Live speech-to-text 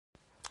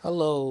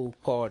Hello,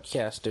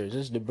 podcasters.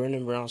 This is the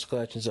Brendan Brown's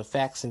Collections of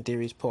Facts and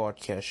Theories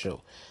podcast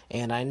show.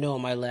 And I know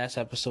in my last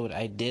episode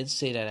I did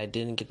say that I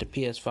didn't get the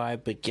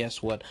PS5, but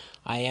guess what?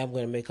 I am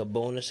going to make a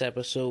bonus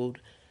episode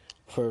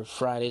for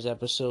Friday's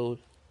episode.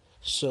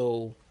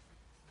 So,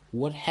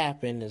 what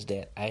happened is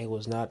that I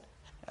was not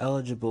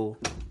eligible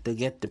to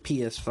get the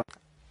PS5.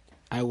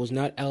 I was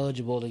not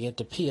eligible to get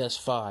the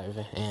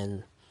PS5,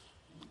 and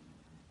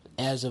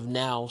as of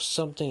now,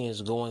 something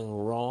is going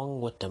wrong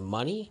with the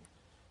money.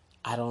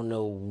 I don't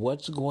know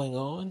what's going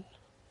on,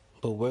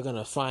 but we're going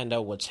to find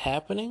out what's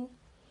happening.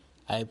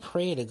 I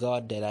pray to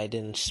God that I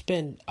didn't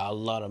spend a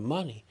lot of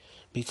money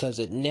because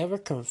it never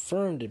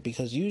confirmed it.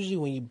 Because usually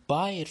when you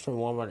buy it from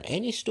Walmart or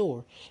any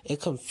store,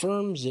 it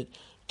confirms it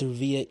through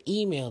via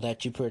email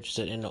that you purchased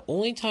it. And the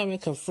only time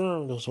it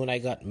confirmed was when I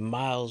got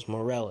Miles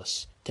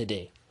Morales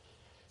today.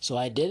 So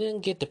I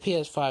didn't get the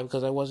PS5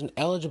 because I wasn't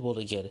eligible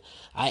to get it.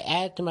 I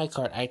added to my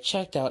cart. I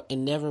checked out. It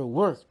never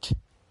worked.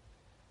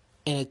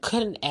 And it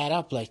couldn't add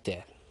up like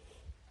that.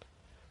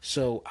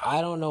 So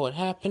I don't know what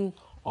happened.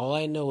 All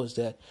I know is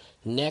that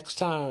next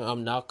time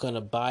I'm not going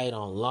to buy it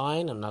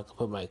online. I'm not going to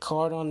put my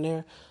card on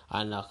there.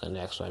 I'm not going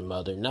to ask my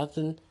mother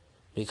nothing.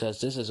 Because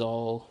this is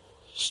all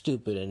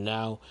stupid. And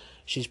now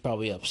she's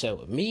probably upset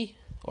with me.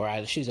 Or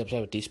either she's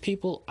upset with these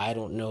people. I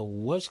don't know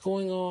what's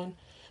going on.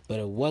 But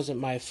it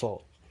wasn't my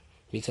fault.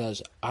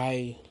 Because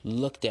I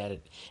looked at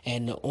it,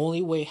 and the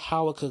only way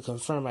how I could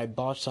confirm I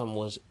bought something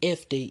was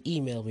if they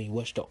emailed me,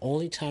 which the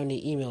only time they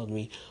emailed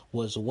me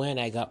was when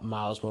I got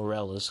Miles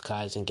Morales,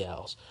 guys and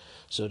gals.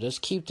 So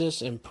just keep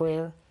this in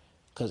prayer,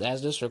 because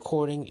as this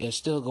recording is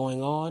still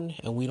going on,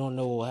 and we don't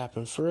know what will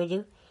happen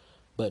further,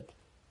 but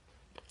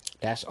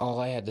that's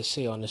all I had to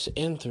say on this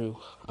in-through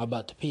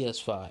about the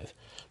PS5.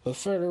 But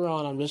further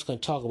on, I'm just going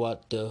to talk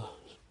about the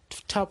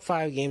top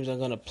 5 games I'm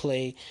going to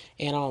play,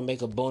 and I'm going to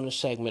make a bonus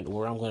segment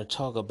where I'm going to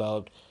talk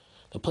about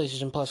the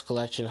PlayStation Plus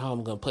collection, how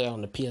I'm going to play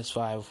on the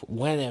PS5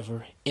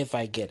 whenever, if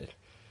I get it.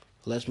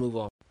 Let's move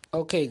on.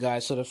 Okay,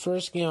 guys, so the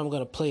first game I'm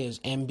going to play is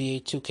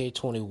NBA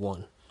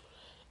 2K21.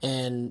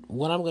 And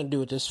what I'm going to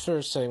do with this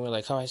first segment,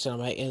 like how I said on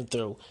my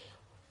intro,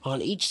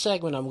 on each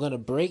segment I'm going to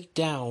break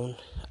down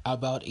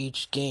about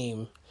each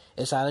game.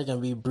 It's either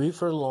going to be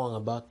brief or long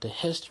about the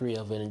history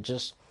of it and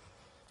just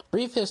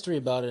brief history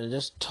about it and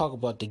just talk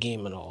about the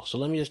game and all. So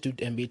let me just do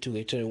NBA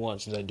 2K21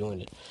 since I'm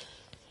doing it.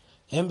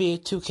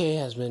 NBA 2K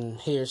has been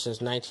here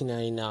since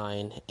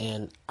 1999,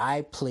 and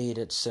I played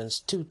it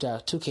since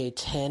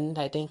 2K10,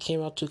 I think,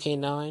 came out,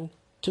 2K9?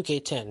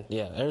 2K10,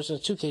 yeah. Ever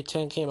since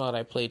 2K10 came out,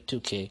 I played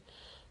 2K,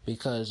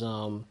 because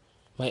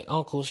my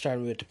uncle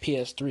started me with the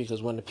PS3,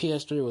 because when the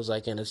PS3 was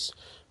like in its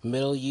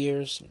middle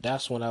years,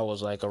 that's when I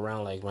was like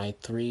around like my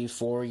 3,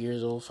 4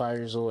 years old, 5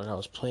 years old, and I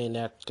was playing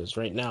that, because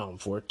right now I'm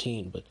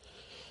 14, but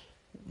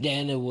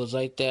then it was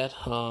like that.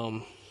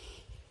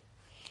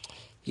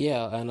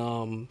 Yeah,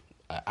 and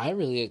I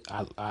really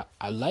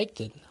I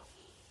liked it,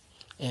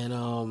 and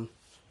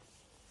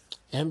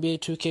NBA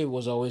 2K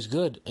was always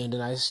good, and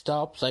then I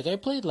stopped. Like I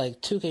played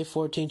like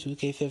 2K14,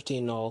 2K15,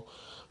 and all,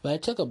 but I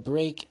took a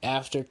break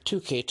after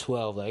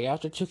 2K12. Like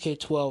after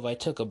 2K12, I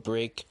took a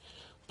break,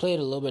 played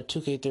a little bit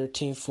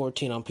 2K13,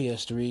 14 on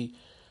PS3,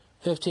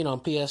 15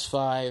 on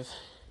PS5.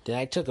 Then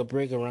I took a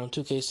break around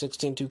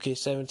 2K16,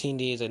 2K17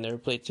 days. I never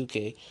played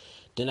 2K.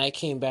 Then I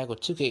came back with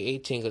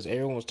 2K18 because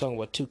everyone was talking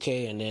about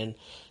 2K, and then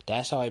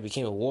that's how I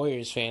became a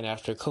Warriors fan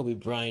after Kobe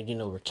Bryant,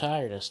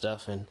 retired and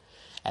stuff. And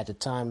at the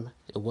time,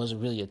 it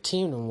wasn't really a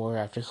team no more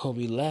after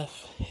Kobe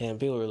left, and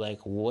people were like,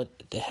 what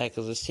the heck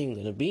is this team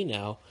going to be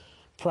now?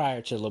 Prior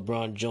to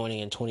LeBron joining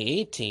in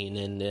 2018,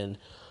 and then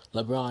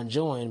LeBron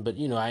joined, but,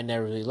 I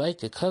never really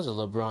liked it because of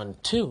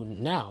LeBron, too.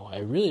 Now, I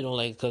really don't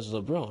like it because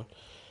of LeBron.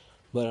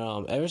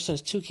 But ever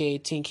since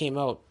 2K18 came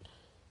out,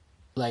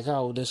 like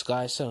how this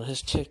guy said on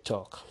his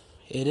TikTok,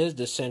 it is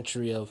the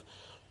century of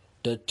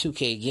the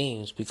 2K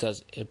games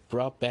because it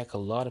brought back a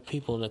lot of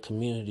people in the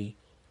community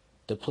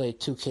to play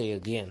 2K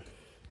again.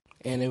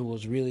 And it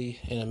was really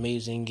an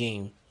amazing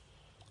game.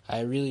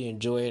 I really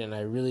enjoyed it, and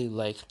I really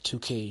liked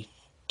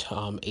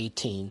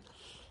 2K18.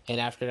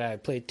 And after that, I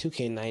played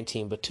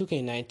 2K19, but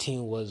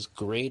 2K19 was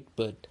great,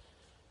 but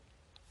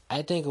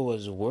I think it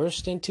was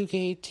worse than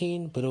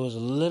 2K18, but it was a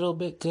little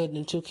bit good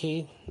than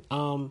 2K.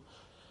 I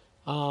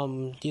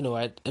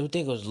think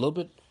it was a little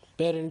bit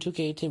better than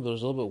 2K18, but it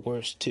was a little bit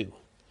worse too.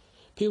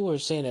 People were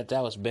saying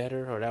that was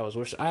better or that was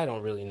worse. I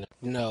don't really know.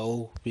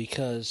 No,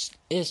 because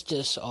it's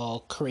just all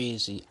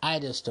crazy. I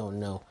just don't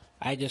know.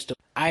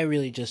 I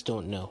really just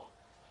don't know.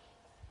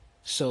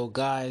 So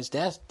guys,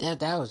 that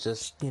was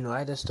just,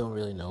 I just don't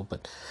really know.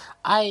 But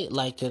I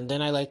liked it.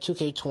 Then I liked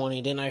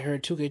 2K20. Then I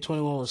heard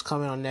 2K21 was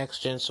coming on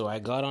next gen, so I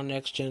got on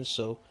next gen.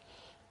 So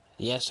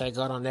yes, I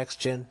got on next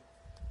gen.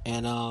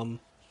 And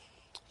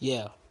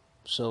yeah.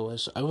 So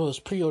I was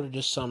pre-ordered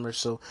this summer,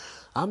 so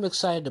I'm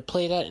excited to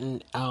play that.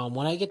 And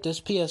when I get this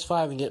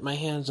PS5 and get my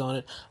hands on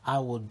it, I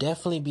will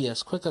definitely be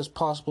as quick as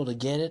possible to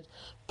get it,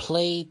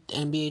 play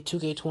NBA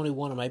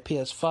 2K21 on my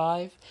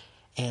PS5,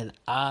 and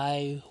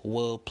I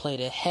will play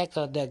the heck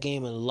out of that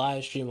game and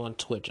live stream on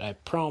Twitch. I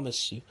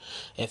promise you,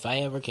 if I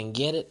ever can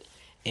get it,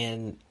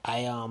 and I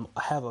have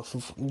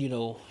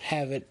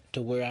have it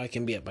to where I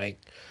can be at my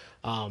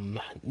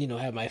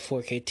have my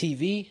 4K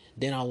TV,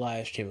 then I'll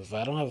live stream. If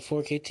I don't have a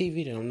 4K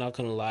TV, then I'm not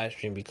gonna live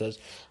stream because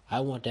I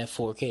want that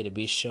 4K to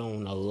be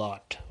shown a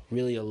lot,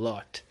 really a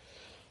lot.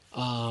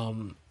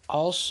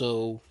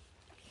 Also,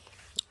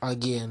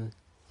 again,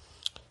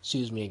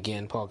 excuse me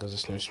again, Paul, because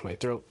it's nursing my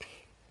throat.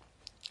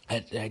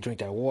 I drink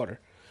that water.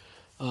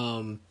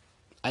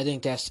 I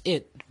think that's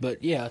it.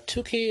 But yeah,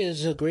 2K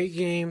is a great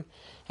game.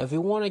 If you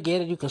want to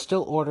get it, you can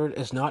still order it.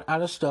 It's not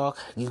out of stock.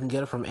 You can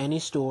get it from any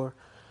store.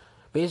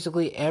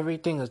 Basically,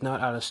 everything is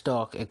not out of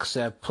stock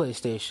except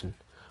PlayStation.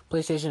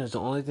 PlayStation is the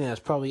only thing that's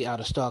probably out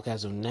of stock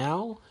as of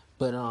now.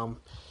 But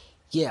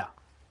yeah,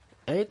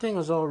 everything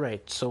is all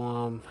right.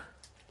 So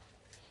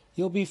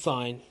you'll be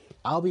fine.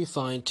 I'll be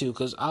fine too,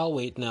 because I'll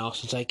wait now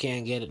since I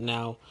can't get it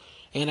now.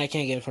 And I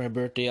can't get it for my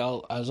birthday.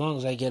 As long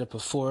as I get it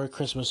before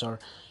Christmas or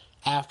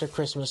after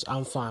Christmas,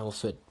 I'm fine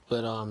with it.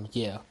 But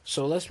yeah.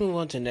 So let's move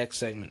on to the next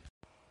segment.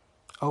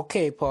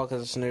 Okay, podcast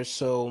listeners.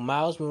 So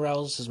Miles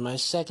Morales is my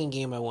second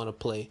game I want to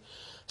play.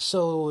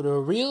 So the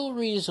real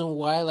reason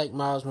why I like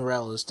Miles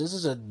Morales, this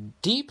is a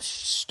deep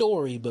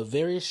story but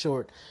very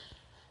short.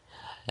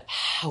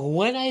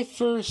 When I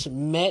first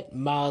met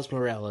Miles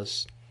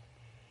Morales,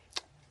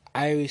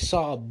 I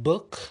saw a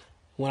book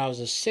when I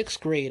was in 6th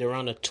grade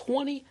around the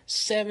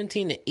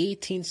 2017 to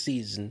 18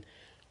 season.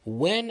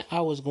 When I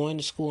was going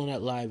to school in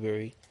that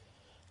library,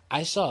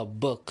 I saw a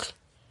book.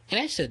 And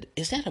I said,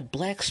 is that a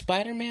black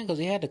Spider-Man? Because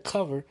he had the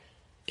cover.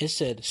 It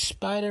said,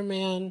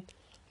 Spider-Man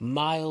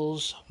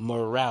Miles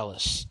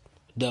Morales,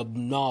 the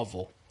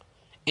novel.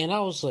 And I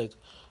was like,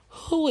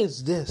 who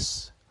is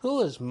this?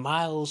 Who is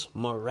Miles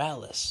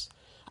Morales?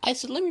 I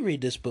said, let me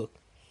read this book.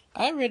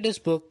 I read this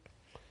book.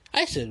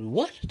 I said,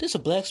 what? This a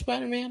black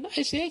Spider-Man?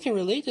 I said, I can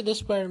relate to this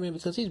Spider-Man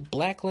because he's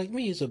black like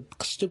me. He's a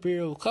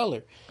superhero of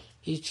color.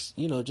 He's,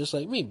 just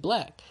like me,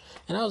 black.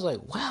 And I was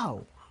like,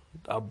 wow,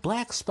 a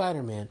black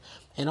Spider-Man.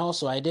 And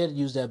also, I did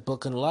use that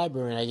book in the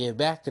library, and I gave it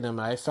back to them.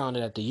 And I found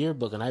it at the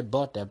yearbook, and I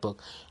bought that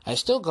book. I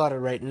still got it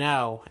right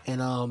now.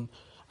 And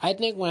I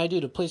think when I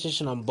do the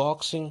PlayStation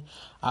unboxing,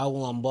 I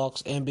will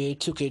unbox NBA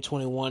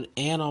 2K21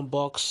 and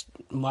unbox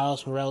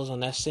Miles Morales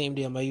on that same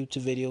day on my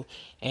YouTube video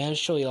and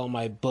show y'all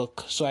my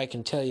book so I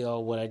can tell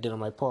y'all what I did on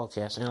my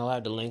podcast. And I'll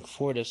have the link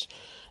for this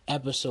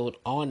episode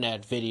on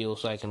that video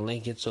so I can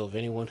link it so if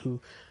anyone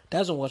who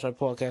doesn't watch my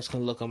podcast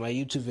can look on my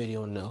YouTube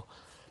video and know.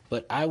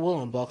 But I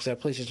will unbox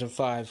that PlayStation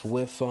 5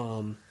 with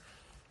my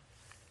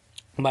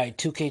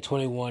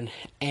 2K21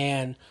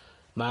 and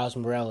Miles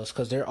Morales,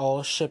 because they're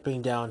all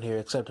shipping down here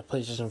except the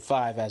PlayStation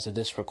 5 as of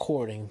this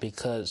recording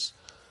because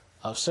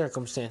of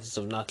circumstances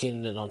of not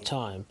getting it on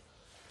time.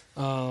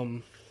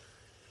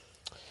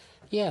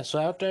 Yeah, so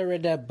after I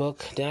read that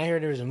book, then I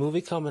heard there was a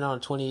movie coming out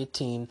in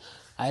 2018.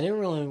 I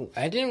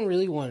didn't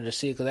really want to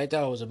see it because I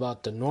thought it was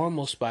about the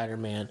normal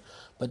Spider-Man.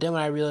 But then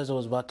when I realized it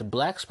was about the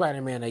black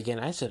Spider-Man again,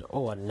 I said,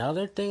 oh,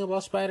 another thing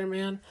about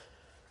Spider-Man?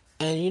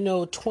 And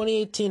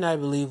 2018, I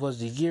believe, was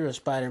the year of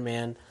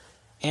Spider-Man.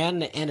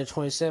 And the end of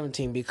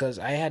 2017, because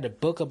I had a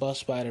book about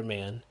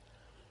Spider-Man.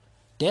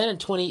 Then in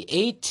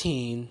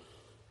 2018,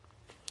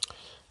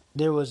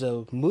 there was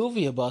a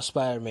movie about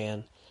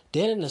Spider-Man.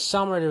 Then in the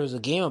summer, there was a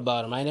game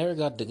about him. I never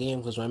got the game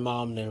because my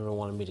mom never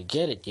wanted me to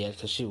get it yet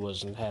because she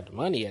had the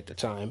money at the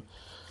time.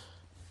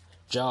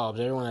 Jobs,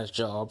 everyone has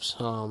jobs.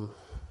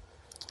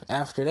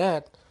 After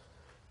that,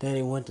 then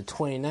it went to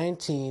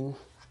 2019.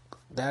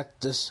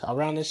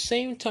 Around the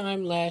same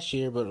time last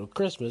year, but on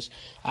Christmas,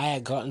 I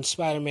had gotten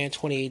Spider-Man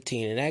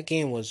 2018, and that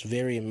game was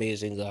very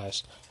amazing,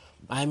 guys.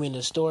 I mean,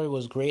 the story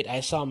was great.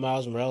 I saw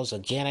Miles Morales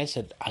again. I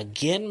said,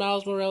 again,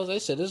 Miles Morales? I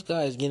said, this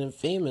guy is getting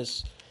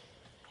famous.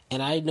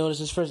 And I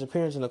noticed his first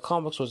appearance in the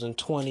comics was in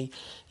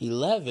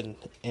 2011,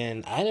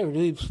 and I never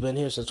knew he'd been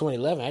here since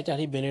 2011. I thought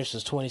he'd been here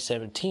since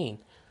 2017.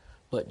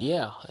 But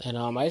yeah, and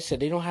I said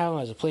they don't have him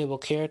as a playable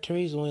character.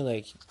 He's only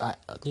like an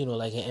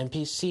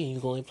NPC. You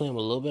can only play him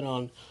a little bit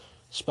on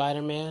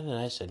Spider-Man, and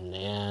I said,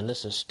 man,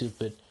 this is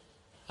stupid.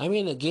 I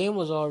mean, the game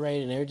was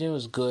alright and everything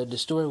was good. The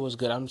story was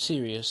good. I'm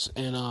serious,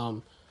 and I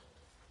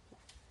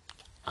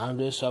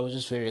was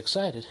just very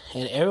excited.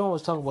 And everyone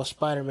was talking about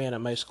Spider-Man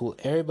at my school.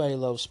 Everybody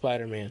loves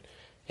Spider-Man.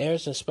 Ever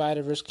since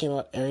Spider-Verse came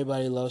out,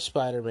 everybody loves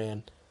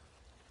Spider-Man.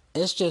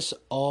 It's just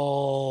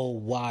all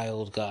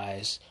wild,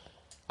 guys.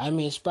 I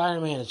mean,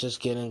 Spider-Man is just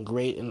getting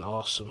great and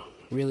awesome.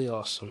 Really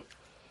awesome.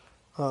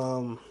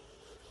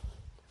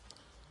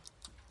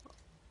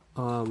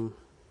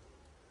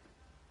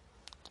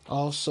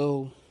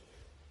 Also,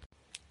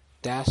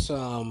 that's,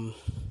 I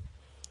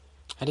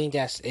think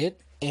that's it.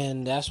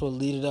 And that's what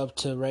led up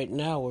to right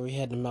now, where we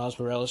had the Miles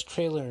Morales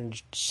trailer in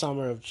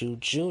summer of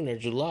June or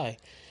July.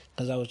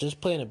 Because I was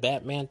just playing a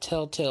Batman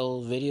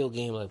Telltale video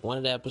game, like one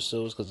of the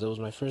episodes, because it was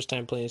my first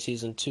time playing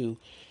Season 2.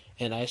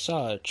 And I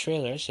saw a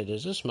trailer. I said,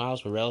 is this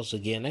Miles Morales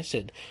again? I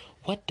said,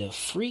 what the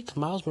freak?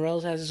 Miles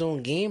Morales has his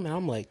own game? And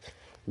I'm like,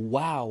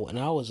 wow. And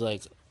I was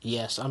like,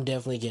 yes, I'm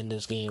definitely getting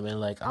this game, and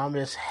like I'm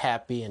just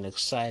happy and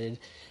excited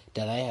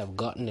that I have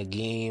gotten the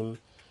game.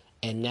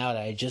 And now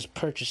that I just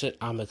purchased it,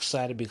 I'm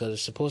excited because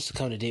it's supposed to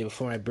come the day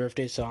before my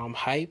birthday, so I'm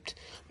hyped.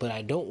 But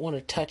I don't want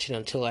to touch it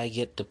until I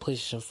get the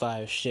PlayStation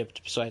 5 shipped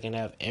so I can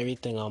have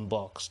everything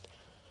unboxed.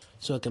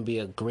 So it can be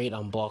a great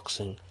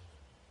unboxing.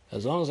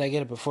 As long as I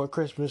get it before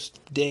Christmas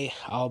Day,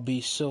 I'll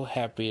be so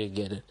happy to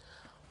get it.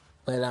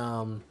 But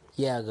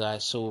yeah,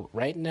 guys. So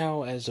right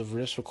now, as of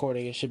this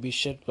recording, it should be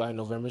shipped by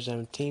November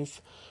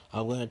 17th.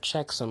 I'm gonna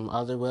check some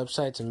other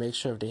websites and make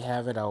sure if they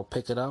have it, I'll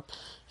pick it up.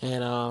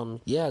 And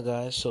yeah,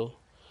 guys. So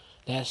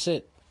that's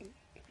it.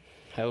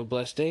 Have a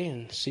blessed day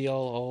and see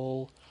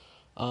y'all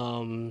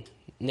all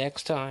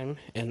next time.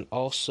 And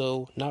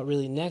also, not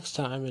really next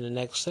time in the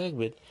next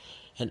segment.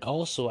 And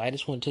also, I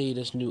just want to tell you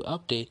this new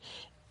update.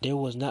 There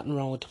was nothing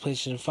wrong with the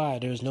PlayStation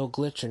 5. There was no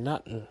glitch or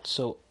nothing.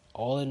 So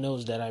all it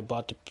knows that I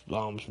bought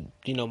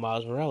the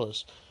Miles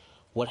Morales.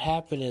 What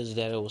happened is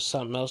that it was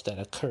something else that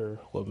occurred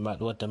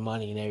with the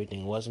money and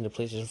everything. It wasn't the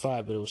PlayStation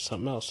 5, but it was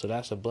something else. So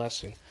that's a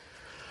blessing.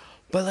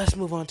 But let's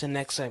move on to the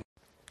next segment.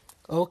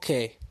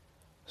 Okay,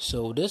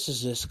 so this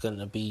is just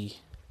gonna be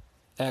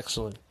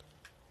excellent.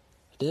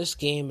 This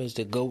game is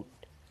the GOAT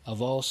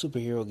of all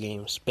superhero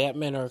games.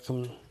 Batman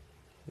Arkham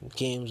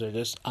games are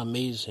just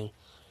amazing.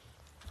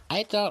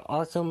 I thought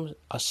Arkham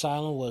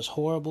Asylum was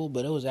horrible,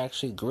 but it was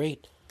actually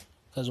great.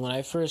 Because when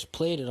I first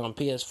played it on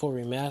PS4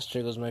 Remastered,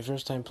 it was my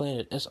first time playing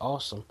it, it's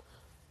awesome.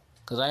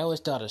 Because I always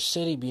thought of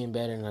City being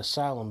better than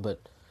Asylum, but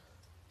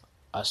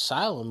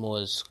Asylum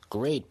was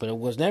great, but it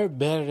was never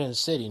better than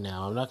City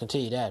now. I'm not going to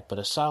tell you that, but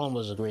Asylum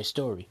was a great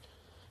story.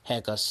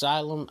 Heck, I'm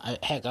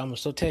going to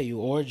still tell you,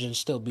 Origins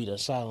still beat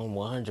Asylum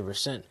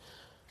 100%.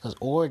 Because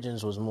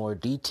Origins was more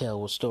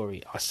detailed with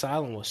story.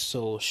 Asylum was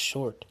so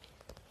short.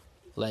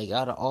 Like,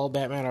 out of all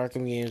Batman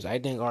Arkham games, I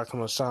think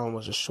Arkham Asylum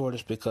was the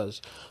shortest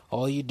because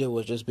all you did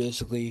was just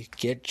basically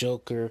get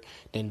Joker,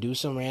 then do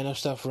some random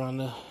stuff around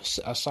the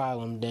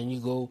Asylum, then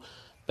you go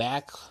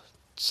back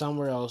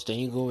somewhere else, then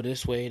you go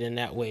this way, then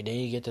that way, then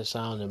you get the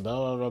Asylum, and blah,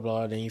 blah, blah,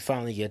 blah, then you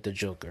finally get the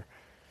Joker.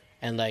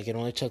 And, like, it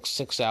only took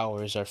 6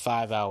 hours or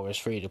 5 hours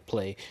for you to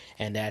play,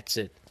 and that's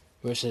it.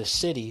 Versus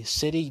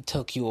City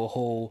took you a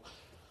whole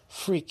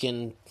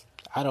freaking,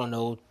 I don't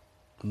know,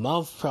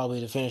 month probably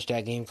to finish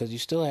that game because you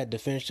still had to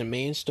finish the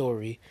main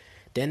story,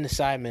 then the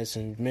side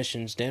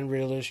missions, then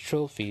Riddler's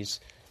trophies.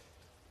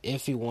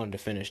 If you wanted to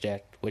finish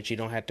that, which you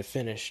don't have to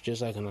finish,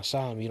 just like an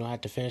Asylum, you don't have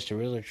to finish the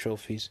Riddler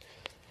trophies.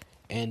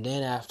 And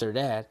then after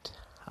that,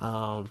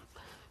 you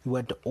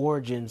went to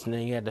Origins, and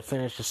then you had to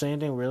finish the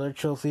same thing, Riddler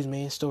trophies,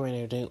 main story,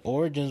 and everything.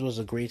 Origins was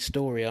a great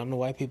story. I don't know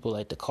why people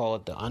like to call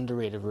it the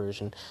underrated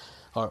version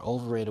or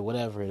overrated,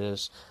 whatever it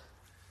is.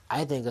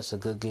 I think it's a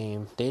good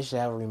game. They should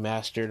have it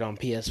remastered on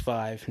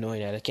PS5,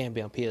 knowing that it can't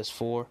be on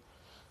PS4.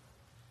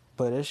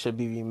 But it should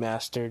be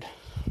remastered.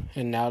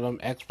 And now them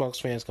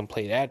Xbox fans can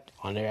play that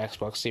on their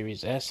Xbox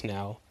Series S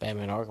now,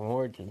 Batman Arkham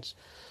Origins.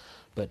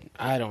 But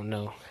I don't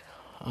know.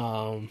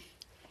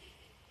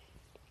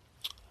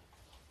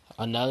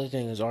 Another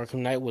thing is Arkham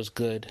Knight was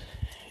good.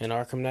 And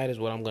Arkham Knight is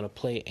what I'm going to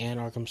play, and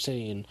Arkham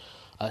City and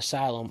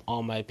Asylum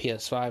on my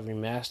PS5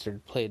 remastered.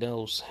 Play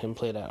those and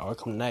play that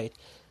Arkham Knight.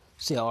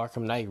 See how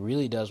Arkham Knight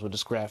really does with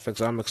its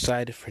graphics. I'm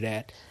excited for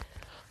that.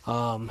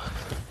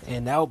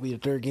 And that will be the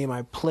third game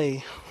I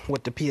play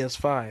with the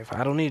PS5.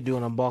 I don't need to do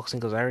an unboxing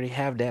because I already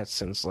have that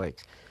since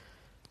like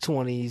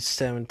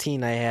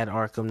 2017. I had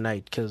Arkham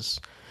Knight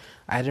because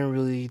I didn't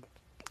really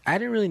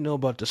know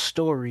about the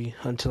story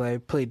until I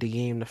played the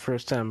game the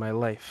first time in my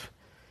life.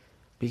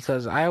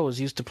 Because I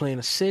was used to playing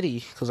a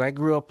City, because I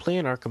grew up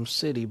playing Arkham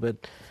City,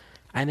 but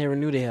I never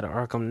knew they had an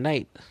Arkham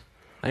Knight.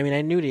 I mean,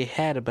 I knew they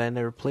had it, but I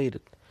never played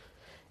it.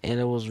 And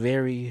it was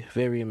very,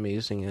 very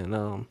amazing.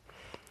 And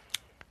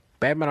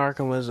Batman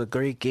Arkham was a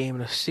great game.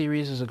 The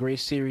series is a great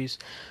series.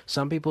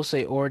 Some people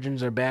say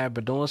Origins are bad,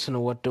 but don't listen to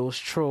what those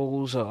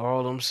trolls or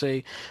all of them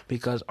say,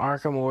 because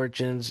Arkham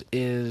Origins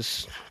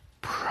is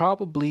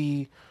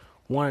probably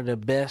one of the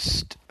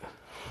best,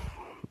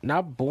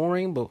 not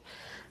boring, but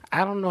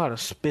I don't know how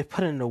to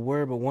put it in a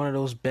word, but one of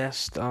those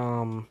best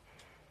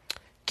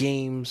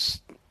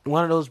games,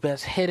 one of those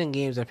best hidden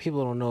games that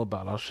people don't know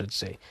about, I should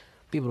say.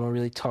 People don't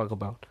really talk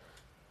about.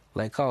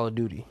 Like Call of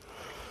Duty,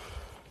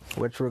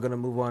 which we're going to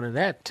move on to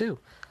that too.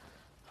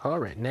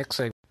 Alright, next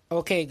segment.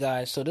 Okay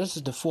guys, so this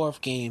is the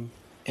fourth game.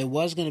 It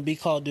was going to be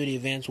Call of Duty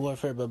Advanced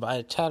Warfare, but by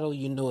the title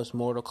you know it's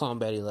Mortal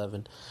Kombat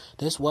 11.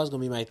 This was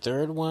going to be my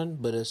third one,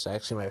 but it's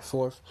actually my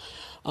fourth.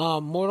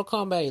 Mortal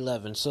Kombat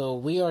 11, so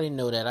we already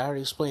know that. I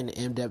already explained the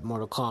in-depth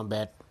Mortal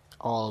Kombat,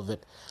 all of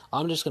it.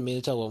 I'm just going to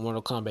mainly talk about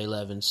Mortal Kombat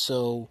 11.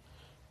 So,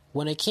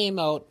 when it came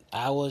out,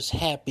 I was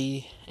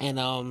happy, and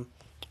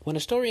when the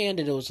story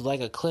ended, it was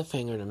like a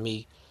cliffhanger to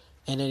me.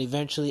 And then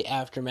eventually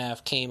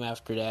Aftermath came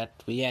after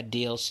that. We had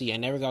DLC. I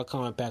never got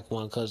Combat Pack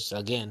 1 because,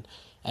 again,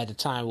 at the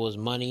time it was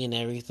money and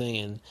everything.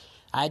 And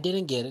I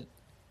didn't get it.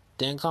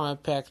 Then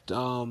Combat Pack,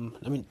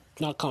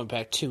 not Combat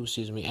Pack 2,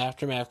 excuse me.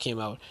 Aftermath came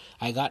out.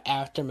 I got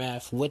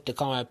Aftermath with the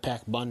Combat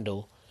Pack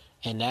bundle.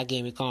 And that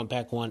gave me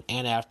Combat Pack 1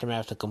 and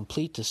Aftermath to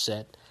complete the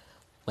set.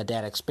 with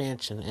that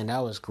expansion, and that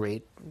was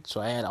great.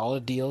 So I had all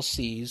the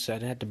DLCs. I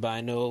didn't have to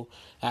buy no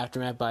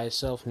Aftermath by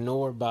itself,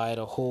 nor buy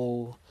the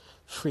whole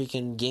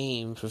freaking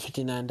game for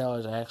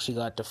 $59. I actually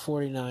got the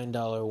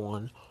 $49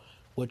 one,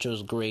 which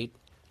was great.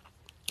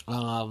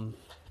 And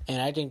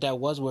I think that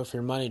was worth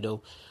your money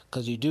though,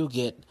 because you do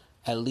get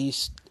at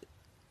least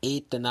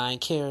 8 to 9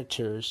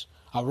 characters,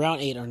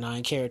 around 8 or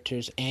 9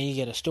 characters, and you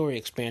get a story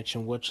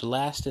expansion which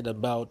lasted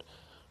about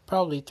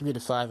probably 3 to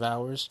 5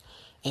 hours,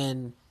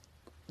 and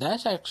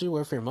that's actually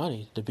worth your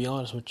money, to be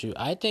honest with you.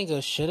 I think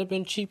it should have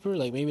been cheaper,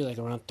 like maybe like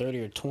around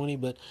 30 or 20,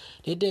 but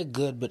they did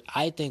good, but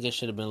I think it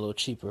should have been a little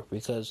cheaper,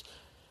 because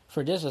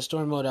for just a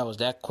story mode that was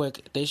that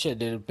quick, they should have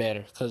did it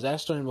better, because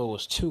that story mode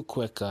was too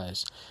quick,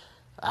 guys.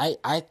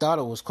 I thought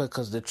it was quick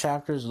because the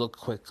chapters looked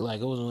quick,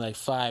 like it was only like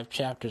 5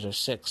 chapters or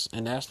 6,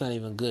 and that's not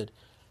even good,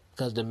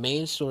 because the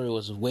main story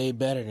was way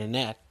better than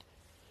that,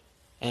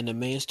 and the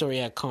main story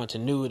had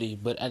continuity,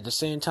 but at the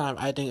same time,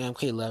 I think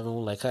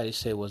MK11, like how they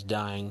say, was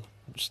dying,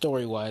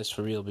 story-wise,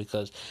 for real,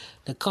 because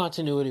the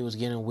continuity was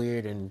getting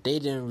weird, and they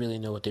didn't really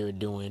know what they were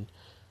doing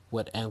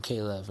with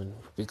MK11,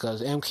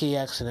 because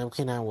MKX and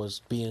MK9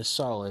 was being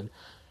solid,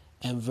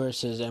 and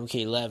versus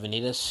MK11, they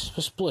just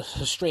split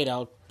straight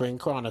out, bring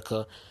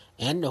Chronica,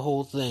 and the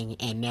whole thing,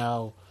 and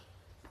now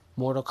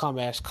Mortal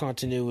Kombat's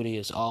continuity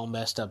is all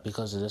messed up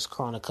because of this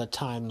Chronica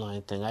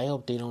timeline thing. I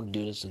hope they don't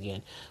do this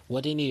again.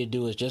 What they need to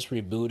do is just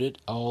reboot it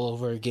all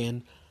over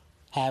again,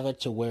 have it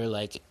to where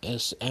like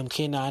it's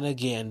MK9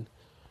 again,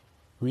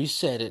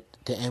 reset it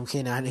to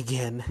MK9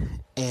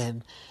 again,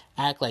 and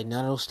act like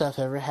none of those stuff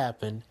ever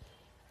happened,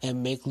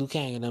 and make Liu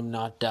Kang and them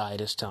not die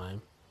this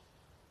time.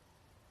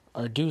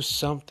 Or do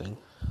something.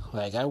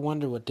 Like, I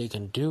wonder what they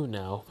can do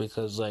now,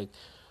 because like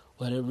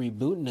when they're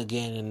rebooting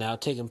again and now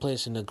taking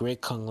place in the Great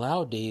Kung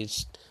Lao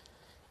days,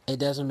 it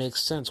doesn't make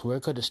sense.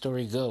 Where could the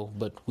story go?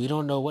 But we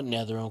don't know what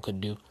NetherRealm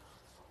could do.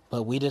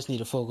 But we just need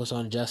to focus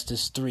on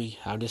Justice 3.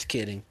 I'm just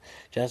kidding.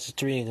 Justice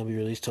 3 ain't going to be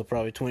released till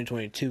probably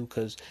 2022,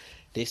 because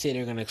they say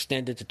they're going to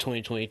extend it to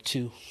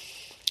 2022.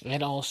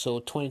 And also,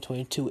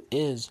 2022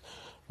 is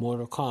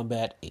Mortal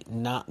Kombat,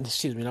 not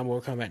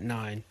Mortal Kombat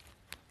 9,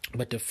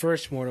 but the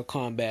first Mortal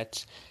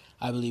Kombat's,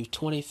 I believe,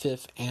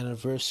 25th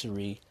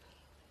anniversary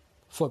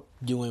for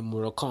doing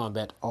Mortal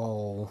Kombat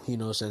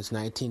since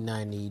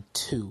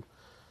 1992.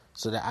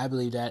 So that I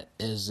believe that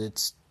is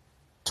its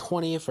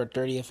 20th or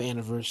 30th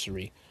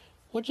anniversary,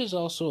 which is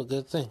also a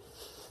good thing.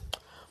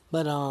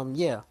 But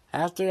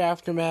after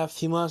Aftermath, a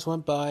few months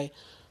went by,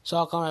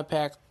 saw Kombat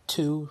Pack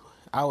 2,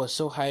 I was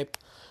so hyped.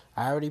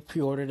 I already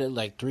pre-ordered it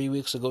like 2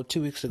 weeks ago,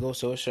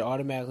 so it should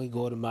automatically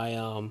go to my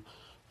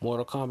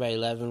Mortal Kombat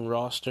 11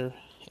 roster,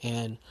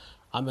 and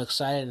I'm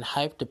excited and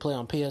hyped to play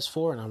on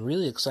PS4, and I'm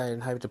really excited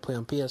and hyped to play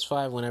on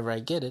PS5 whenever I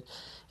get it,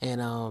 and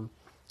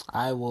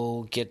I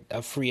will get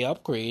a free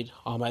upgrade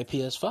on my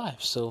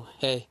PS5, so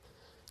hey,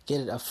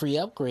 get a free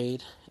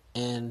upgrade,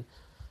 and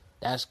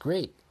that's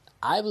great.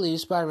 I believe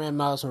Spider-Man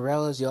Miles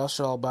Morales, y'all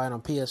should all buy it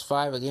on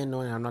PS5, again,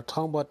 knowing I'm not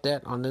talking about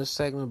that on this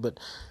segment, but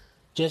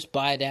just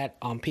buy that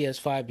on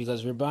PS5, because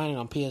if you're buying it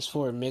on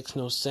PS4, it makes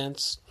no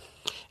sense.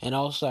 And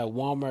also at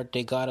Walmart,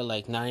 they got it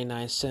like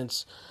 99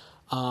 cents,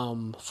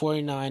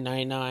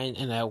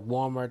 $49.99, and at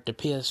Walmart the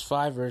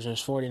PS5 version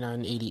is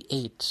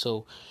 $49.88.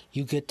 So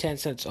you get 10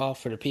 cents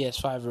off for the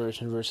PS5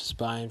 version versus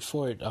buying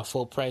for it a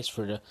full price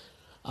for the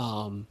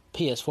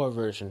PS4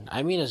 version.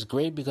 I mean, it's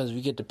great because if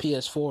you get the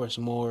PS4, it's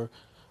more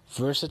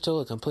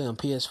versatile. It can play on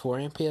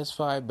PS4 and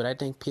PS5, but I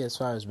think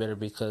PS5 is better,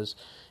 because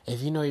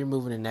if you know you're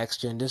moving to next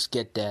gen, just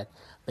get that.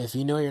 If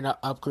you know you're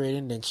not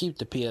upgrading, then keep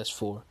the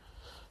PS4.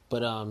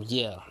 But I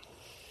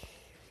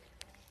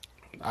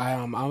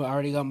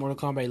already got Mortal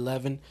Kombat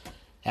 11.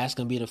 That's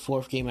gonna be the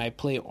 4th game I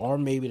play, or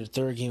maybe the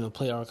 3rd game I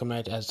play Arkham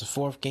Knight as the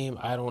 4th game.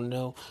 I don't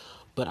know,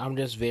 but I'm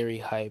just very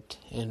hyped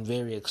and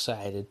very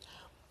excited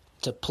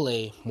to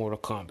play Mortal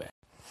Kombat.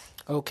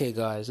 Okay,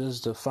 guys, this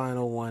is the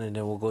final one, and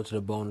then we'll go to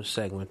the bonus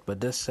segment.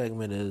 But this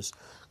segment is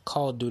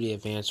Call of Duty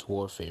Advanced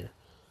Warfare.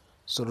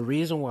 So the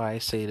reason why I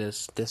say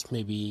this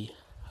may be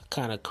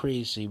kind of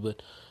crazy,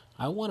 but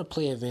I want to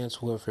play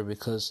Advanced Warfare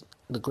because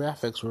the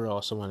graphics were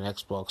awesome on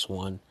Xbox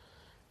One,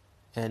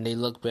 and they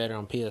look better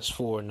on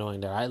PS4, knowing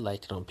that I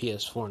liked it on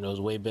PS4, and it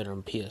was way better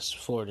on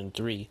PS4 than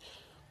 3.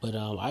 But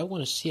I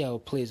want to see how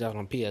it plays out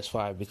on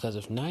PS5, because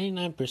if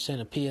 99%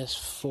 of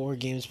PS4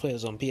 games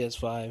plays on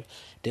PS5,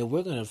 then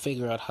we're going to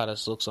figure out how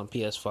this looks on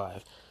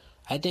PS5.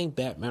 I think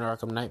Batman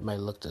Arkham Knight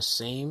might look the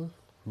same,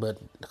 but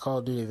Call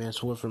of Duty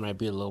Advanced Warfare might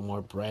be a little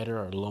more brighter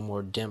or a little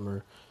more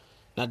dimmer.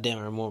 Not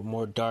dimmer,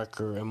 more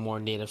darker and more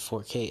native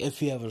 4K,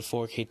 if you have a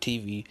 4K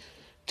TV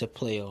to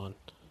play on.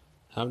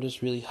 I'm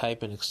just really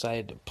hyped and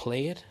excited to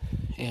play it,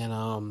 and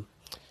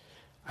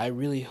I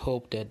really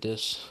hope that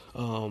this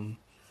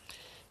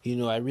this this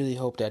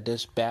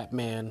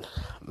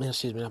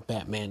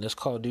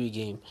Call of Duty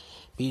game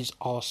is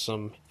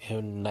awesome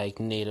in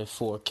like native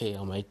 4K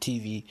on my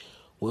TV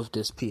with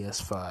this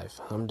PS5.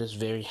 I'm just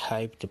very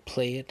hyped to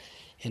play it,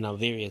 and I'm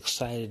very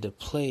excited to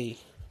play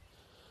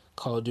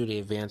Call of Duty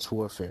Advanced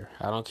Warfare.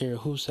 I don't care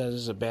who says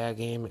it's a bad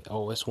game.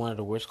 Oh, it's one of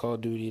the worst Call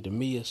of Duty. To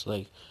me, it's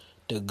like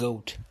the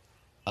GOAT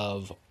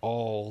of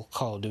all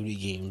Call of Duty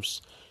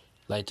games.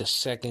 Like the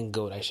second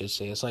GOAT, I should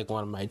say. It's like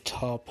one of my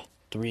top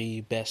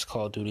 3 best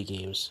Call of Duty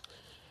games.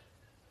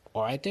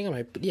 Or I think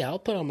I'll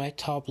put it on my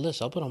top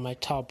list. I'll put it on my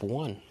top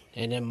 1.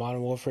 And then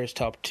Modern Warfare is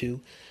top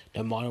 2.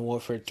 Then Modern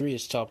Warfare 3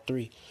 is top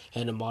 3.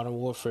 And the Modern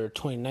Warfare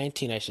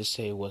 2019, I should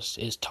say,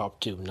 is top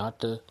 2. Not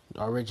the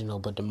original,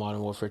 but the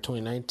Modern Warfare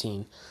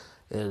 2019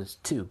 is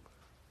 2.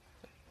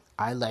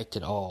 I liked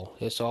it all.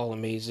 It's all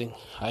amazing.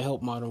 I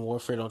hope Modern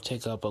Warfare don't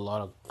take up a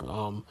lot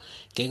of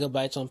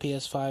gigabytes on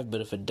PS5, but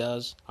if it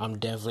does, I'm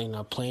definitely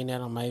not playing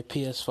that on my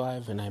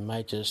PS5, and I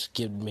might just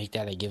make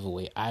that a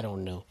giveaway. I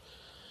don't know.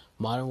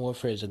 Modern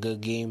Warfare is a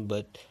good game,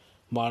 but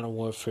Modern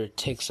Warfare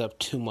takes up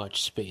too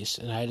much space,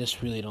 and I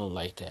just really don't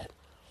like that.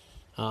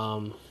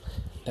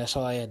 That's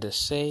all I had to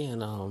say,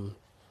 and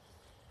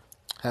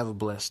have a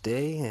blessed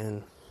day,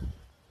 and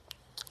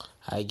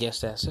I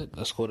guess that's it.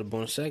 Let's go to the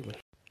bonus segment.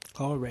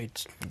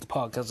 Alright,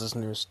 podcast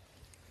listeners,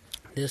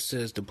 this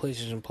is the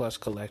PlayStation Plus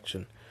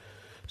collection.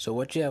 So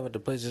what you have with the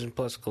PlayStation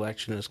Plus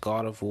collection is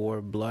God of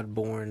War,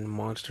 Bloodborne,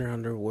 Monster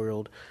Hunter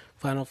World,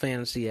 Final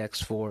Fantasy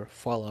X4,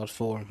 Fallout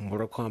 4,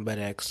 Mortal Kombat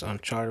X,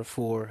 Uncharted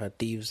 4, A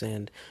Thief's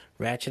End,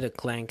 Ratchet &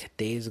 Clank,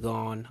 Days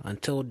Gone,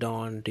 Until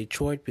Dawn,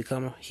 Detroit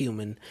Become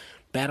Human,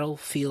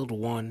 Battlefield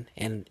 1,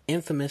 and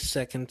infamous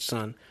Second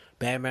Son,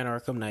 Batman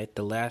Arkham Knight,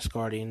 The Last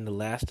Guardian, The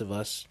Last of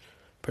Us,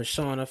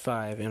 Persona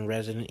 5, and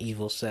Resident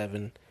Evil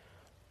 7,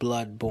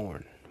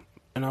 Biohazard.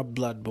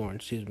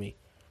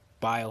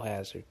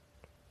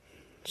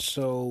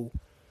 So,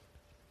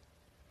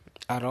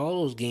 out of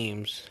all those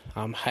games,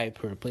 I'm hyped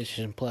for the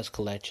PlayStation Plus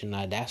collection.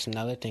 Now, that's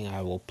another thing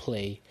I will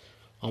play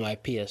on my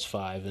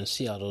PS5 and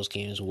see how those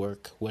games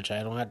work, which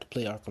I don't have to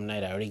play Arkham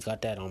Knight. I already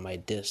got that on my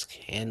disc,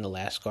 and The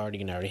Last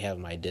Guardian I already have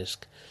on my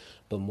disc.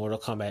 But Mortal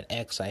Kombat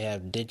X I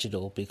have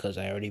digital because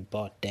I already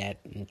bought that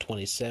in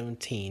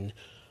 2017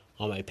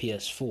 on my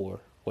PS4,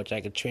 which I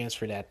could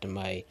transfer that to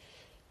my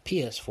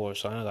PS4,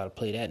 so I don't gotta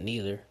play that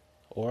neither.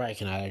 Or I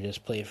can either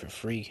just play it for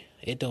free.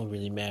 It don't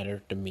really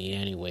matter to me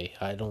anyway.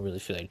 I don't really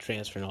feel like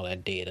transferring all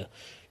that data.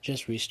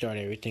 Just restart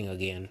everything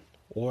again.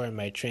 Or I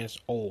might you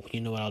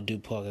know what I'll do,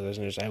 podcast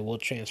listeners? I will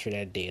transfer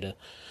that data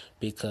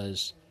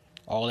because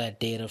all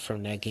that data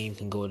from that game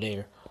can go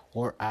there.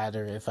 Or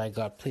either if I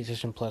got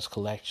PlayStation Plus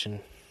collection,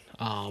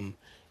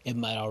 it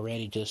might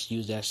already just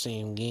use that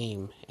same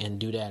game and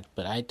do that.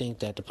 But I think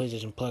that the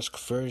PlayStation Plus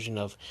version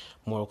of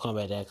Mortal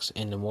Kombat X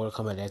and the Mortal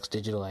Kombat X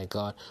digital I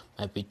got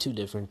might be 2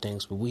 different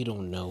things, but we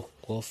don't know.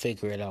 We'll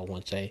figure it out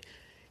once I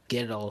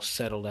get it all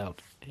settled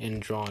out and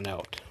drawn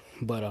out.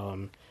 But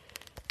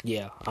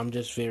yeah, I'm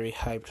just very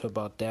hyped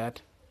about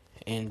that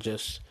and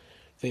just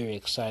very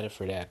excited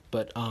for that.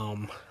 But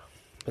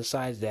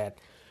besides that,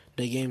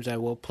 the games I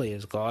will play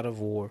is God of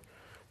War,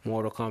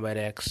 Mortal Kombat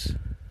X,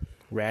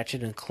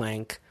 Ratchet and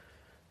Clank,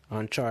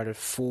 Uncharted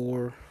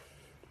 4,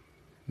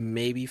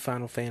 maybe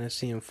Final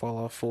Fantasy and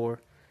Fallout 4.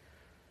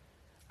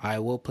 I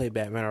will play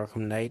Batman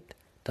Arkham Knight,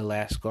 The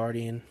Last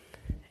Guardian,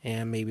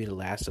 and maybe The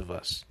Last of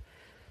Us.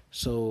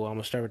 So I'm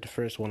going to start with the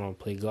first one. I'll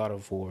play God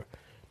of War.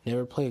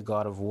 Never played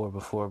God of War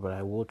before, but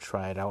I will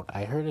try it out.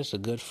 I heard it's a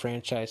good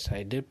franchise.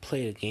 I did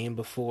play the game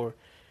before,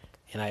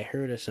 and I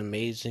heard it's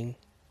amazing,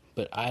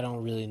 but I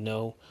don't really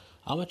know.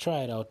 I'm going to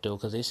try it out, though,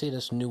 because they say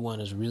this new one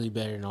is really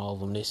better than all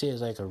of them. They say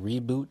it's like a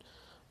reboot,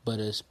 but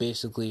it's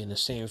basically in the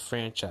same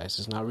franchise.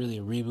 It's not really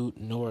a reboot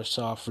nor a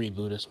soft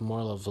reboot. It's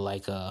more of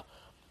like a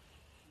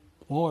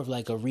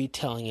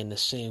retelling in the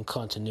same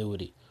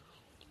continuity.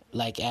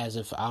 Like as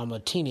if I'm a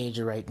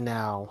teenager right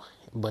now,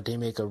 but they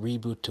make a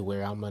reboot to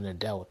where I'm an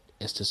adult.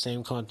 It's the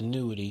same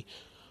continuity,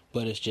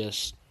 but it's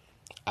just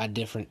a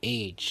different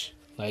age.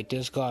 Like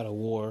this God of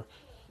War,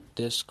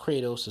 this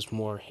Kratos is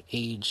more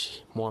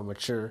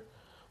mature,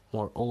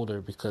 more older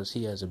because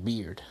he has a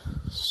beard.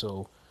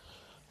 So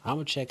I'm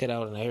going to check it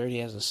out, and I heard he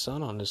has a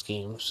son on this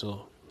game,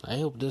 so I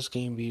hope this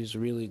game is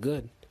really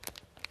good.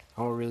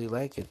 I don't really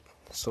like it.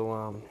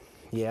 So,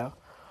 yeah,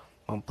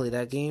 I'll play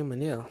that game,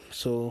 and yeah.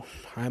 So,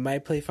 I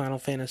might play Final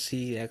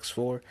Fantasy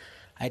X4.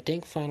 I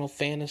think Final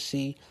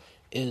Fantasy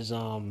is,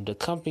 the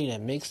company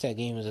that makes that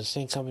game is the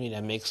same company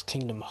that makes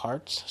Kingdom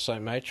Hearts, so I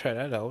might try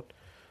that out.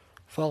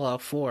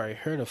 Fallout 4, I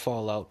heard of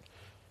Fallout,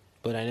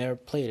 but I never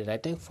played it. I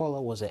think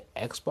Fallout was an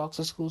Xbox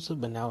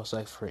exclusive, but now it's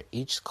like for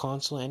each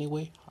console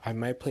anyway. I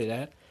might play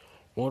that.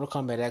 Mortal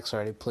Kombat X, I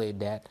already played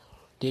that.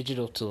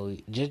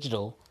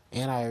 Digital,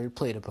 and I already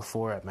played it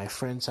before at my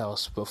friend's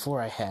house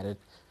before I had it.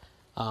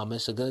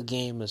 It's a good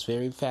game. It's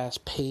very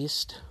fast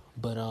paced,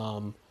 but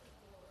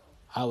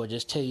I would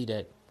just tell you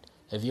that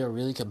if you're a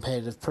really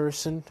competitive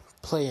person,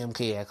 play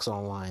MKX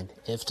Online.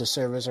 If the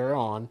servers are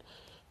on,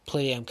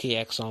 play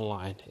MKX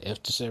Online.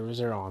 If the servers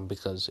are on,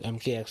 because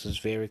MKX is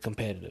very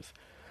competitive.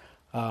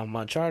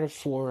 Uncharted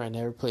 4, I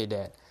never played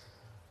that.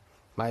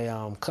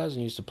 My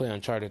cousin used to play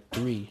Uncharted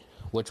 3,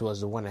 which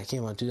was the one that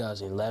came out in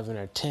 2011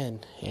 or 10,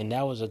 and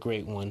that was a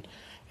great one.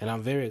 And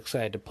I'm very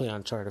excited to play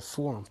Uncharted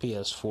 4 on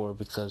PS4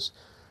 because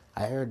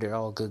I heard they're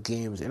all good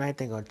games, and I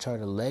think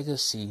Uncharted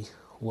Legacy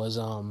was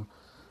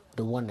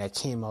the one that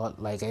came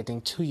out like I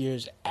think 2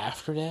 years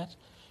after that,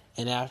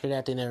 and after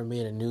that they never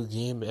made a new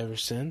game ever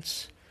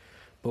since.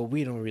 But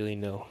we don't really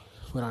know.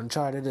 But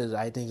Uncharted is,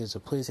 I think, is a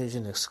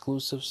PlayStation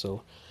exclusive,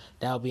 so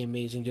that'll be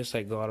amazing. Just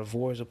like God of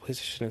War is a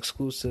PlayStation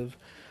exclusive.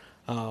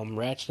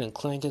 Ratchet and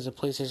Clank is a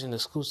PlayStation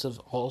exclusive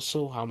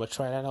also. I'm gonna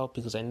try that out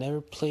because I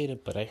never played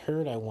it, but I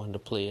heard I wanted to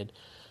play it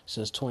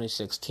since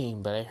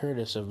 2016. But I heard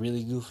it's a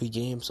really goofy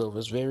game, so if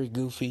it's very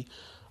goofy,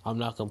 I'm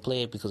not gonna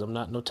play it because I'm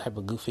not no type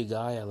of goofy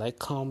guy. I like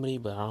comedy,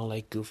 but I don't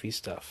like goofy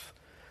stuff.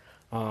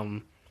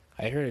 I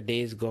heard a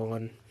Days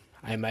Gone.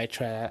 I might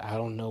try that. I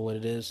don't know what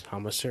it is. I'm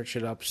gonna search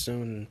it up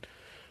soon and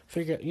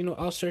figure out.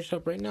 I'll search it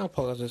up right now,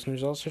 podcast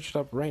listeners. I'll search it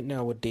up right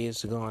now what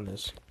Days Gone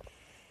is.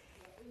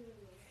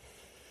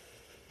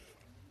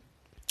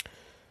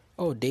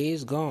 Oh,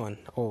 Days Gone.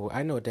 Oh,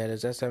 I know what that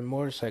is. That's that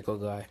motorcycle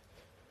guy.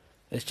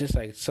 It's just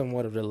like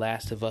somewhat of The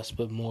Last of Us,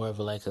 but more of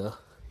like a,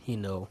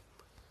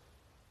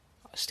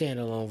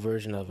 standalone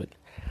version of it.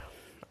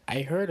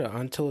 I heard of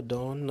Until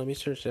Dawn. Let me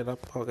search that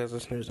up, podcast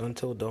listeners.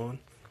 Until Dawn.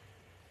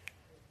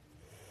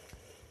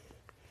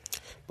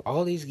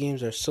 All these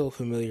games are so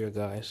familiar,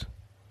 guys.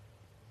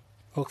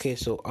 Okay,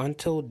 so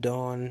Until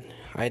Dawn,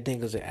 I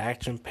think, is an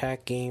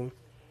action-packed game.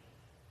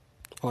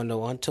 Oh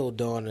no, Until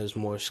Dawn is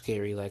more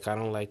scary. Like, I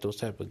don't like those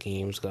type of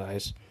games,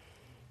 guys.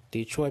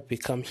 Detroit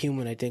Become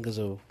Human, I think, is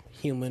a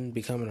human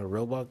becoming a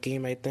robot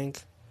game, I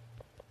think.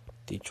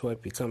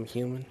 Detroit Become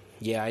Human.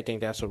 Yeah, I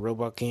think that's a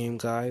robot game,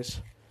 guys.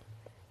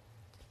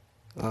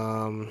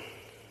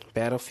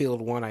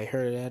 Battlefield 1, I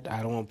heard of that.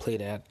 I don't want to play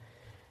that.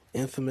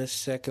 Infamous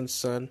Second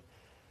Son.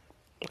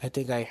 I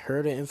think I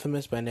heard of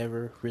Infamous, but I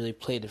never really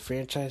played the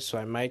franchise, so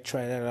I might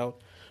try that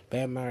out.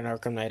 Batman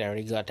Arkham Knight, I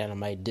already got that on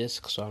my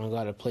disc, so I don't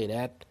gotta play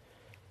that.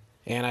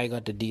 And I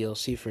got the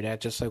DLC for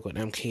that, just like with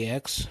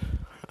MKX.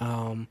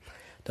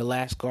 The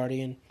Last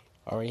Guardian,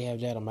 I already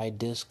have that on my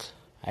disc.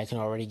 I can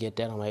already get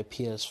that on my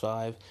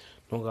PS5.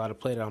 Don't gotta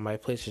play that on my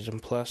PlayStation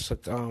Plus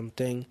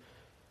thing.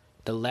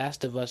 The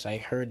Last of Us, I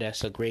heard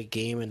that's a great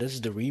game, and this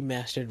is the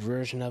remastered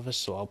version of it,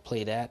 so I'll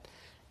play that.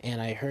 And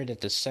I heard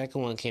that the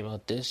second one came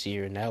out this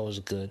year, and that was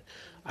good.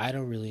 I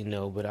don't really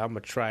know, but I'm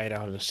going to try it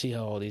out and see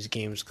how all these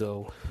games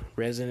go.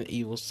 Resident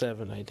Evil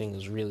 7, I think,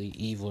 is really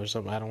evil or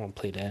something. I don't want to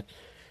play that.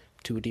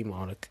 Too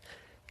demonic.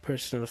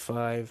 Persona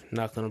 5,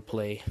 not going to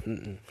play.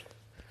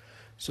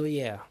 So,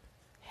 yeah.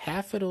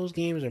 Half of those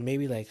games, or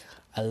maybe like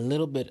a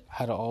little bit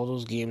out of all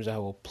those games, I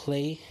will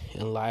play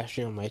and live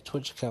stream on my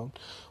Twitch account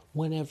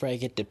whenever I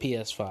get the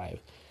PS5.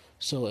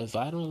 So, if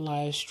I don't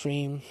live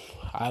stream,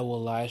 I will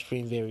live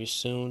stream very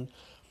soon.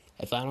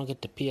 If I don't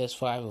get the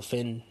PS5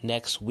 within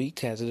next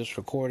week, as of this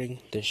recording,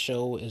 the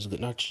show is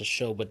not just the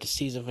show, but the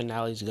season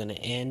finale is going to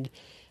end,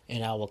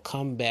 and I will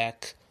come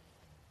back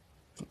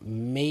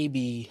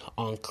maybe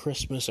on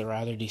Christmas or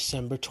either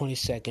December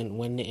 22nd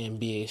when the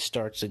NBA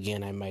starts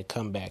again. I might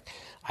come back.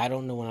 I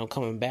don't know when I'm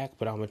coming back,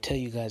 but I'm going to tell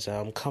you guys that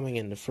I'm coming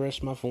in the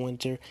first month of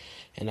winter,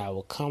 and I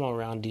will come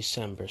around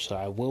December, so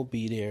I will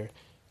be there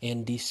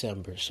in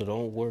December, so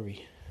don't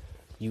worry.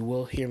 You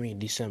will hear me in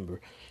December,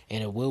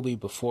 and it will be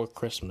before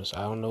Christmas.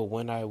 I don't know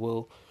when I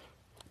will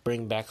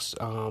bring back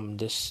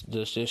this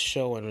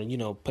show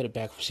and put it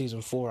back for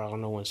season 4. I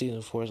don't know when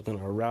season 4 is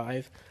gonna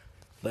arrive,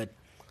 but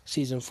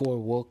season 4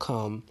 will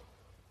come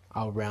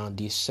around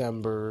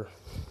December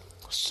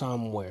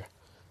somewhere,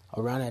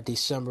 around that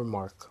December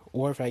mark.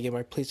 Or if I get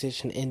my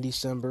PlayStation in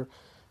December,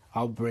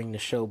 I'll bring the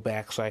show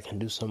back so I can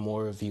do some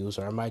more reviews,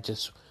 or I might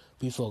just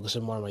be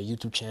focusing more on my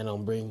YouTube channel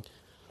and bring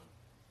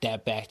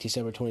that back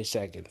December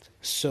 22nd.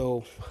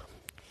 So,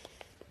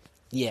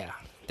 yeah,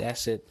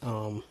 that's it.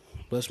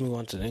 Let's move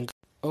on to the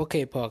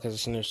okay, podcast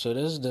listeners. So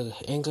this is the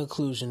in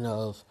conclusion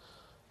of,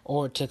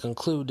 or to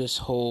conclude this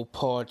whole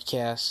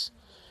podcast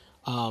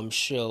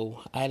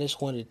show. I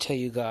just wanted to tell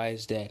you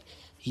guys that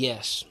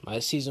yes, my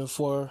season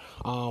 4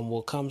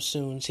 will come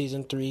soon.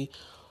 Season 3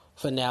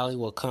 finale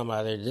will come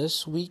either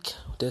this week,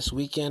 this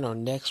weekend, or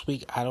next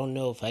week. I don't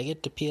know if I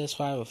get the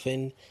PS5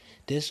 within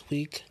this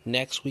week,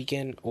 next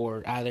weekend,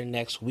 or either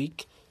next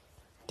week,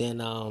 then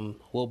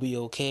we'll be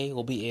okay.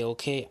 We'll be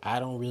A-okay. I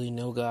don't really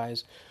know,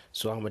 guys,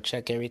 so I'm going to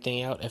check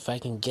everything out. If I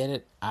can get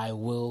it, I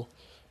will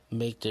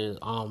make the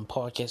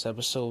podcast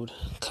episode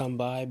come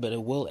by, but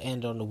it will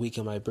end on the week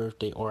of my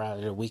birthday, or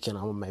either the weekend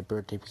on my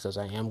birthday, because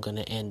I am going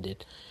to end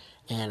it.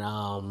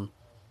 And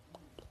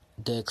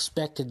the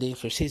expected date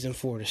for season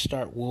 4 to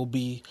start will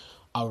be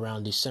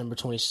around December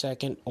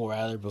 22nd, or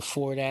either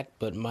before that,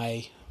 but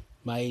my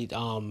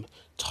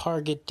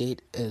target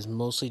date is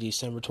mostly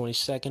December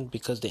 22nd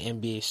because the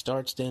NBA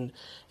starts then,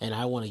 and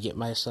I want to get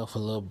myself a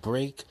little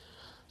break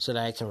so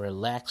that I can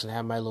relax and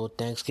have my little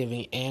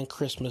Thanksgiving and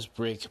Christmas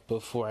break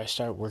before I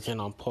start working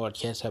on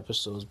podcast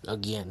episodes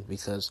again,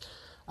 because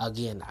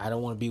again, I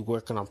don't want to be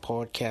working on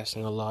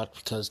podcasting a lot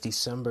because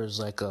December is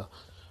like a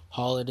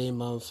holiday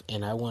month,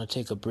 and I want to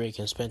take a break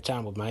and spend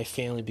time with my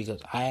family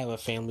because I have a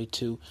family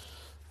too,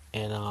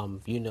 and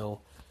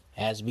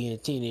as being a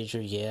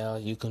teenager, yeah,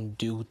 you can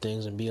do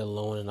things and be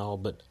alone and all,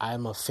 but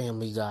I'm a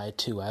family guy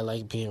too. I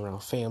like being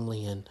around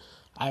family, and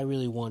I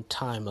really want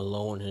time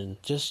alone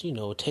and just,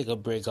 take a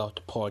break out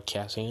to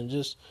podcasting and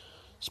just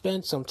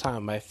spend some time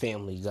with my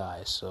family,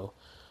 guys. So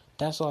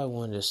that's all I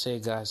wanted to say,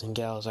 guys and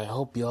gals. I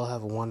hope you all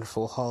have a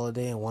wonderful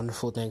holiday and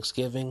wonderful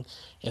Thanksgiving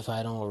if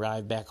I don't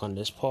arrive back on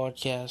this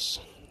podcast.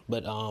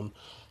 But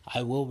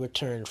I will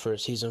return for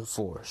season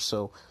 4.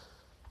 So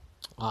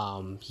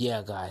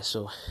yeah, guys.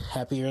 So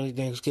happy early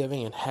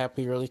Thanksgiving and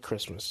happy early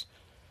Christmas.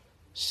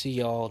 See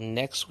y'all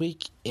next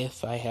week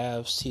if I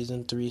have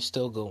season 3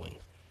 still going.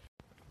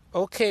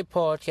 Okay,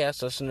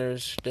 podcast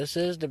listeners, this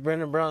is the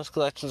Brendan Brown's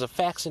Collections of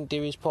Facts and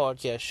Theories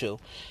podcast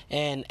show.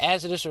 And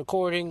as of this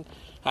recording,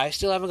 I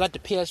still haven't got the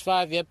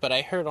PS5 yet, but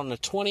I heard on the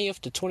 20th,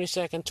 the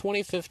 22nd,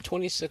 25th,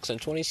 26th, and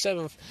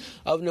 27th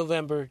of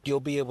November, you'll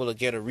be able to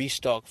get a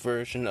restock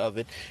version of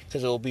it,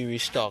 because it will be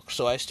restocked.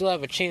 So I still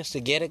have a chance to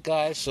get it,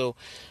 guys, so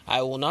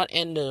I will not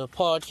end the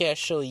podcast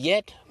show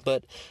yet,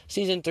 but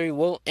Season 3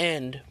 will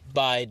end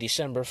by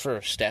December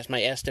 1st. That's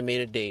my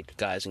estimated date,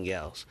 guys and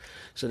gals.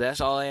 So that's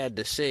all I had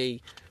to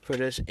say for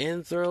this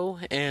intro,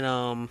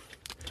 and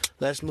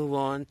let's move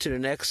on to the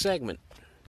next segment.